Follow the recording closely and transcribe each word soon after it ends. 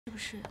是不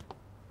是？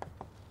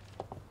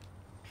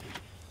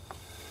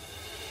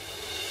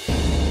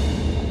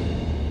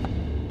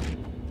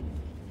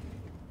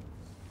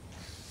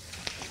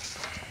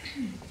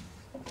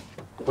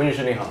温女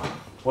士您好，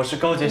我是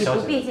高洁小姐。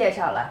你不必介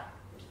绍了。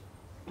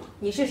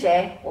你是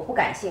谁？我不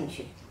感兴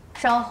趣。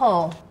稍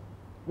后，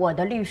我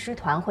的律师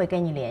团会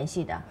跟你联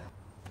系的。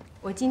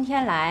我今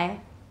天来，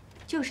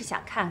就是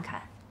想看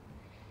看，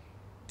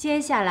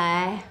接下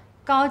来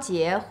高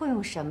洁会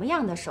用什么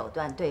样的手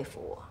段对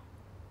付我。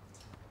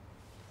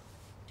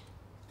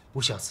吴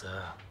小慈，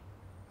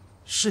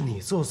是你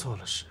做错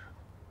了事，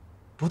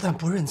不但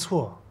不认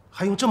错，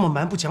还用这么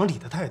蛮不讲理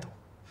的态度，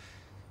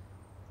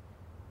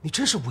你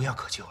真是无药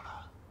可救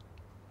了。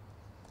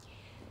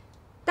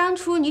当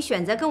初你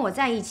选择跟我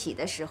在一起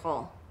的时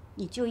候，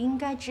你就应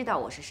该知道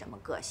我是什么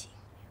个性。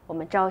我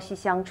们朝夕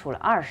相处了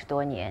20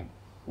多年，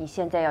你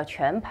现在要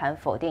全盘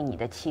否定你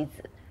的妻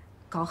子，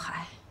高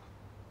海，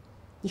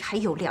你还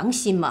有良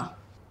心吗？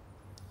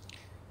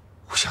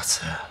吴小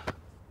慈，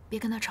别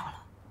跟他吵了。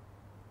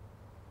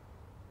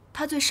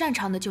他最擅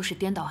长的就是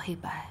颠倒黑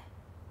白，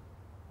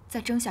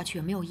再争下去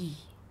也没有意义。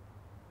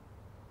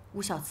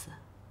吴小慈，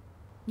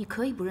你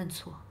可以不认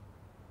错，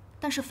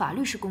但是法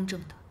律是公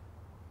正的。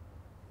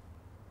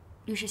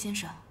律师先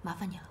生，麻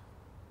烦你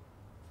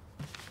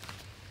了。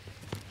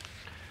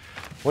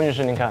温女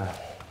士，您看，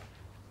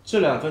这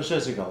2份设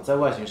计稿在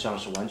外形上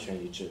是完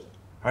全一致的，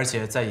而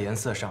且在颜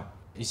色上、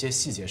一些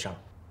细节上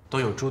都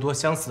有诸多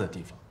相似的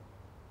地方。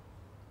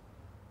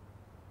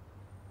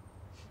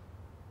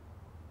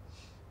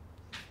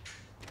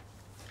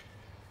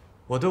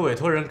我的委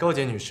托人高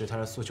洁女士，她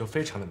的诉求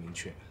非常的明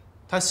确，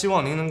她希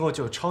望您能够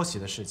就抄袭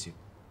的事情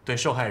对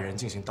受害人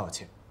进行道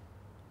歉。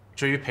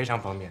至于赔偿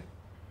方面，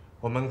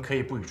我们可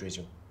以不予追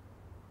究。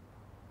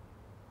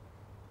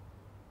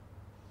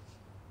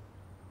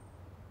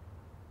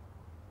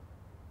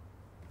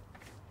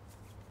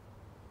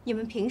你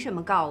们凭什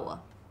么告我？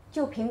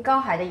就凭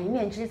高海的一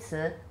面之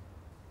词，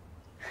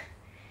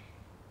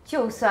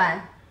就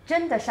算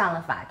真的上了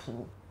法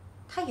庭，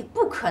他也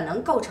不可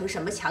能构成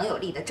什么强有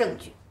力的证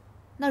据。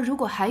那如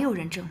果还有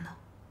人证呢？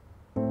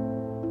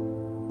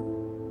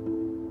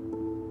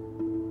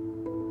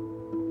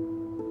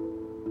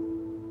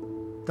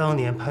当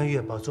年潘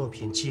越把作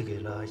品寄给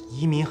了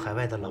移民海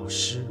外的老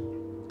师，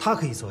他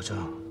可以作证，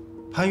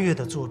潘越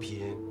的作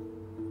品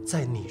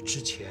在你之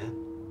前，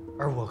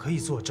而我可以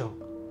作证，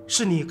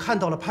是你看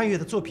到了潘越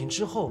的作品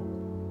之后，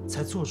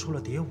才做出了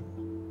蝶舞，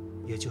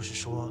也就是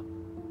说，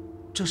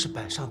这是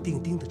板上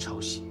钉钉的抄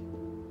袭。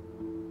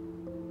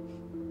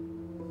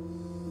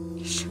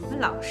什么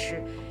老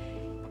师？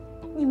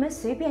你们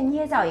随便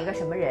捏造一个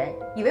什么人，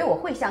以为我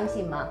会相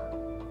信吗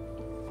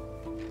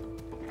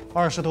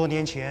20多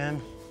年前，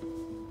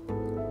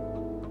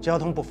交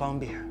通不方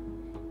便，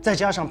再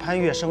加上潘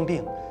越生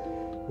病，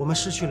我们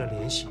失去了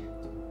联系。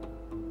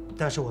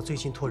但是我最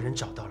近托人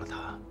找到了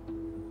他，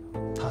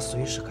他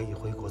随时可以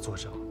回国作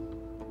证。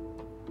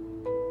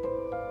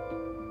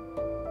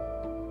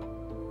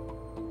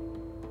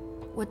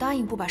我答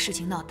应不把事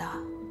情闹大，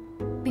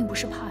并不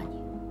是怕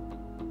你，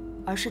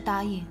而是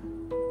答应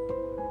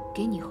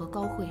给你和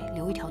高慧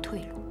留一条退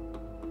路。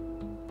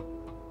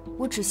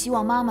我只希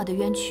望妈妈的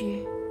冤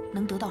屈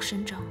能得到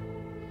伸张，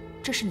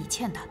这是你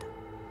欠她的。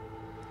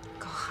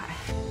高海，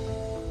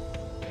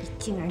你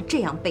竟然这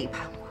样背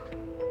叛我！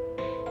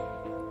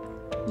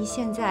你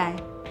现在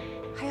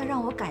还要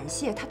让我感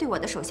谢他对我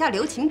的手下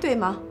留情，对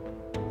吗？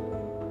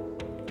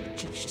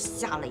真是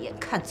瞎了眼，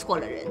看错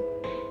了人。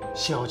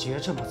小杰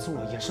这么做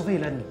也是为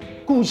了你，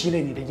顾及了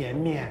你的颜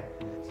面，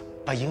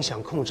把影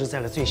响控制在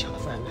了最小的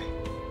范围。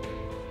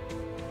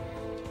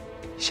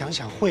想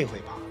想慧慧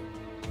吧，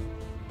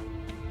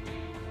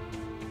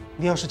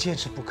你要是坚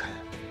持不肯，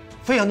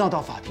非要闹到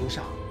法庭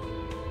上，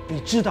你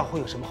知道会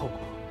有什么后果？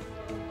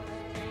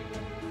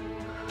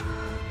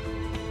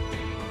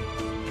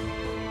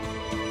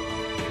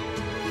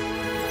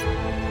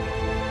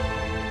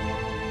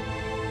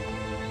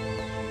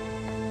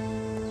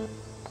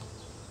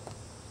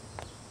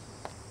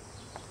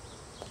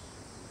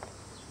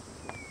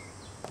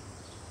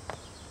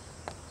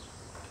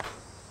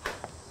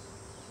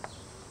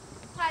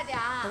快点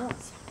啊！等我一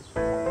下，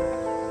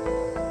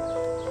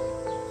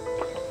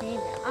轻一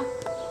点啊！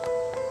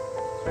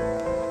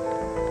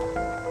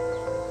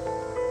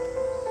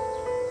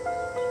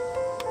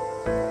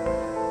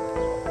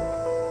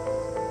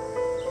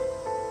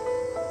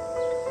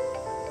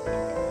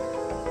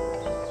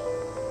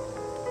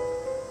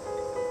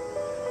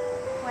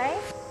喂，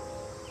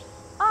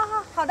哦，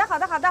好的，好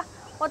的，好的，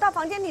我到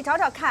房间里找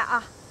找看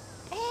啊。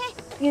哎，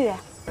月月，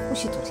不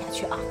许走下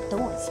去啊，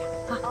等我一下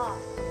啊。哦。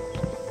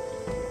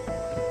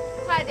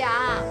快点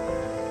啊！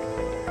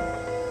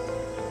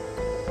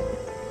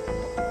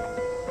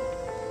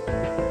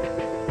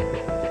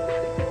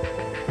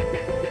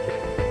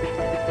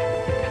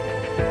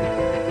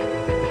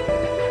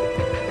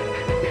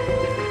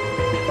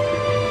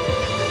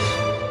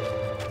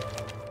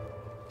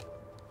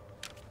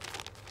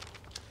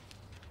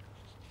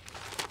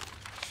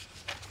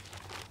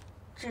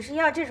只是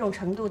要这种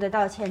程度的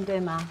道歉，对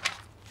吗？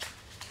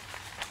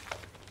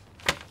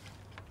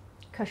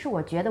可是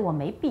我觉得我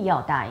没必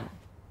要答应。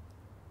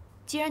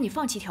既然你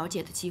放弃调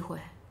解的机会，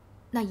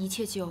那一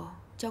切就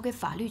交给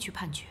法律去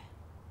判决。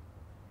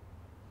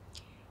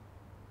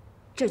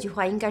这句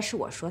话应该是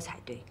我说才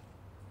对。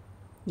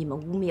你们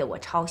污蔑我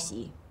抄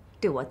袭，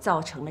对我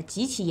造成了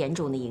极其严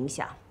重的影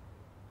响，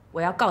我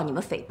要告你们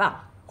诽谤。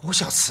吴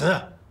小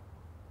慈，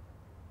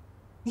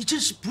你真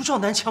是不撞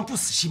南墙不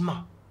死心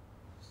吗？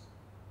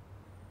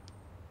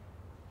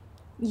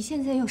你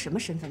现在用什么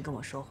身份跟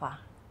我说话？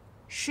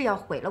是要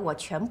毁了我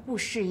全部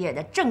事业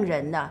的证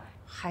人呢，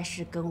还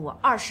是跟我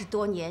20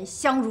多年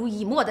相濡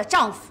以沫的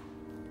丈夫？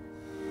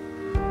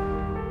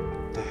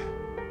对，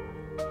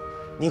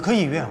你可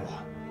以怨我，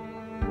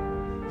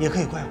也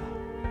可以怪我，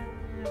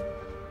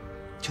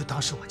就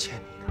当是我欠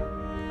你的。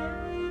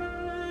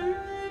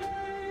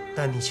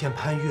但你欠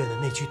潘越的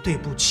那句对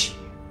不起，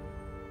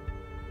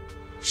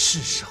是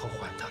时候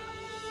还他了。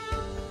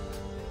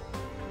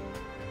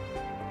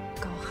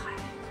高海，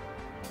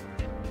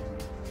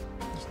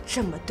你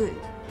这么对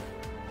我，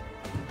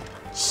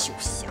休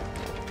想！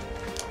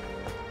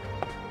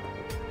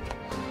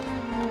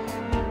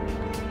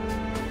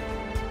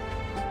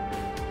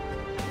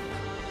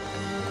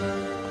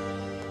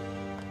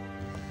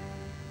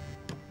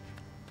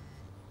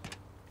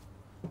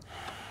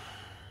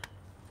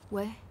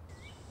喂，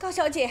高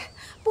小姐，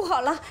不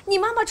好了，你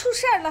妈妈出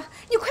事儿了，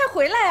你快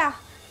回来啊！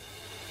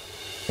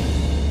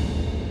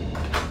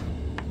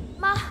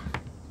妈，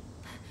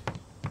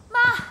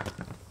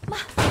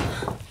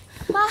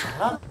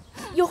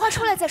有话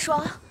出来再说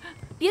啊，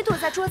别躲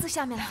在桌子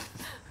下面了。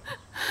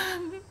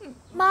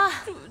妈，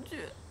出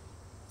去，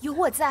有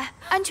我在，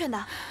安全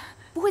的，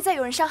不会再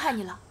有人伤害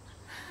你了。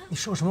你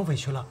受什么委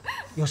屈了？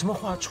有什么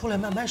话出来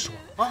慢慢说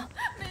啊！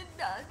没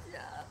打架，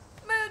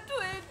没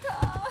推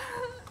他。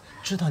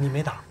知道你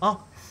没打啊，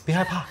别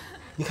害怕。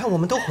你看我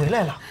们都回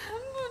来了。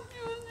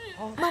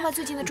妈妈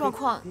最近的状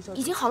况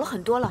已经好了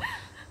很多了，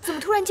怎么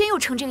突然间又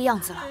成这个样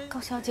子了？高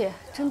小姐，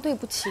真对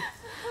不起，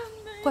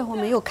怪我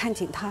没有看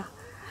紧她，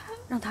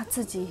让她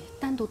自己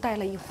单独待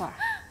了一会儿，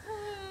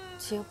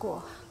结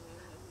果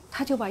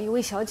她就把一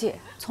位小姐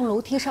从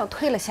楼梯上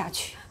推了下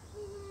去。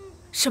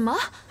什么？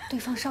对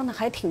方伤得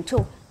还挺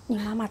重，你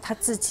妈妈她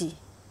自己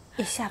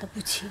也吓得不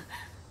轻。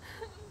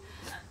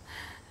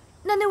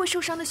那位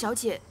受伤的小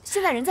姐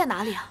现在人在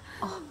哪里啊？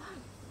哦，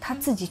她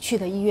自己去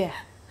的医院。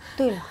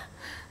对了，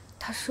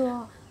她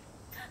说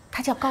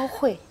她叫高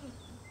慧。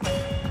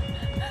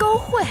高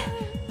慧。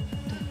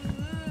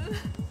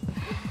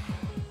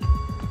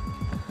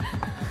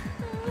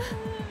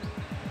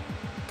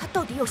她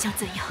到底又想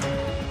怎样？没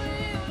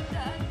有打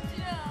架。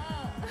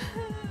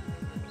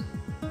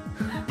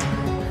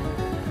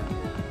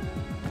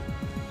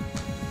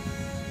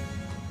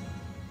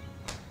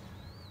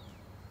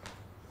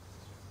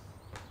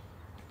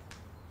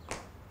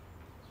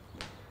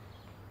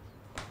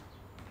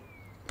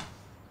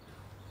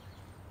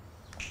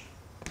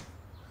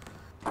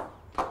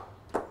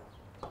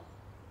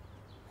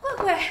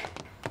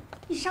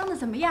你伤得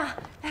怎么样？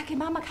来给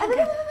妈妈看看。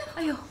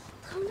哎呦，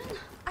疼着呢！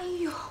哎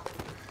呦，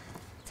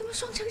怎么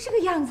撞成这个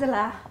样子了？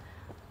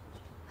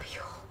哎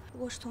呦，不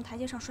过是从台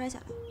阶上摔下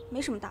来，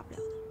没什么大不了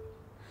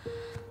的。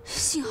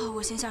幸好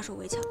我先下手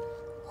为强。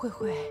慧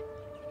慧，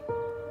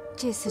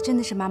这次真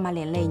的是妈妈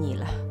连累你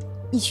了。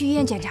你去医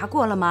院检查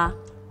过了吗？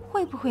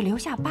会不会留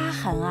下疤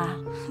痕啊？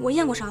我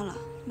验过伤了，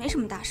没什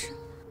么大事。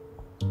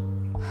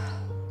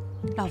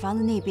老房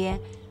子那边，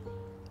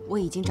我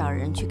已经找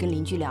人去跟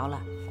邻居聊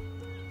了。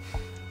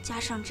加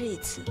上这一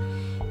次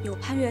有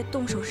潘越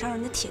动手伤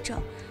人的铁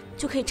证，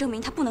就可以证明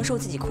他不能受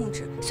自己控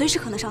制，随时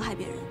可能伤害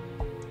别人。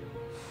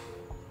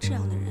这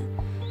样的人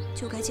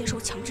就该接受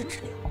强制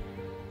治疗。